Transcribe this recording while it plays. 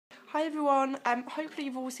Hi everyone, hopefully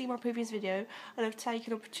you've all seen my previous video and I've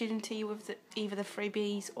taken opportunity with either the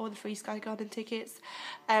freebies or the free Sky Garden tickets.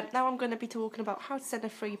 Now I'm going to be talking about how to send a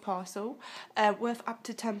free parcel worth up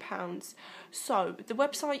to £10. So the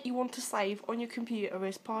website you want to save on your computer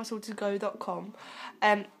is parcel2go.com.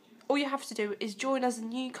 All you have to do is join as a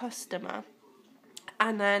new customer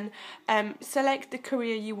and then select the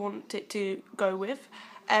courier you want it to go with.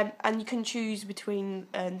 And you can choose between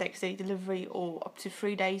next day delivery or up to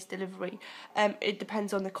 3 days delivery. It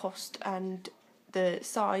depends on the cost and the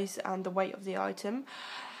size and the weight of the item.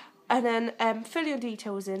 And then fill your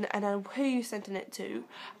details in and then who you're sending it to,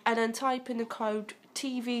 and then type in the code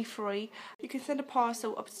TVFREE. You can send a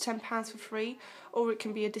parcel up to £10 for free, or it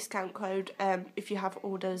can be a discount code if you have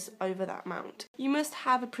orders over that amount. You must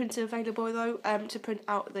have a printer available though to print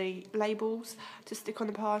out the labels to stick on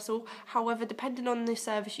the parcel. However, depending on the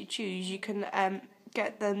service you choose, you can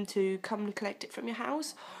get them to come and collect it from your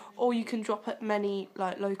house, or you can drop at many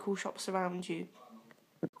local shops around you.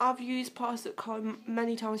 I've used parcel.com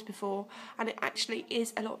many times before and it actually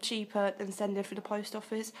is a lot cheaper than sending through the post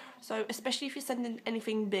office, so especially if you're sending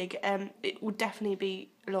anything big, it will definitely be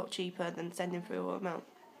a lot cheaper than sending through a amount.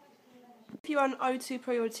 If you're an O2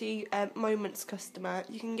 Priority Moments customer,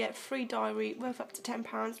 you can get a free diary worth up to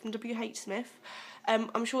 £10 from WH Smith.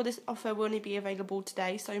 I'm sure this offer will only be available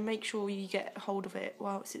today, so make sure you get hold of it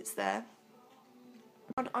whilst it's there.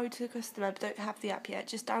 On O2 customer but don't have the app yet,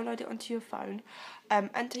 just download it onto your phone,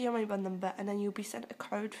 enter your mobile number, and then you'll be sent a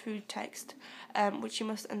code through text, which you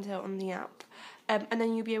must enter on the app, and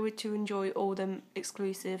then you'll be able to enjoy all the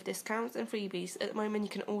exclusive discounts and freebies. At the moment you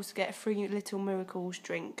can also get a free Little Miracles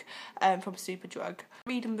drink from Superdrug.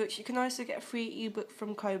 Reading books, you can also get a free ebook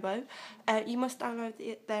from Kobo. You must download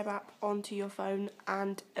their app onto your phone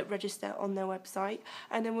and register on their website,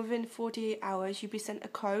 and then within 48 hours you'll be sent a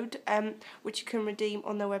code which you can redeem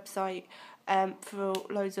on their website for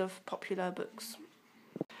loads of popular books.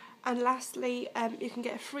 And lastly, you can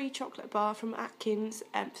get a free chocolate bar from Atkins.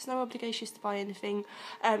 There's no obligation to buy anything,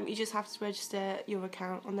 you just have to register your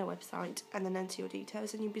account on their website and then enter your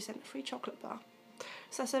details and you'll be sent a free chocolate bar.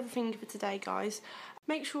 So that's everything for today, guys.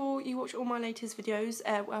 Make sure you watch all my latest videos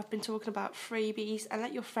where I've been talking about freebies, and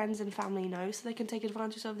let your friends and family know so they can take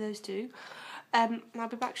advantage of those too. And I'll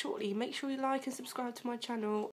be back shortly. Make sure you like and subscribe to my channel.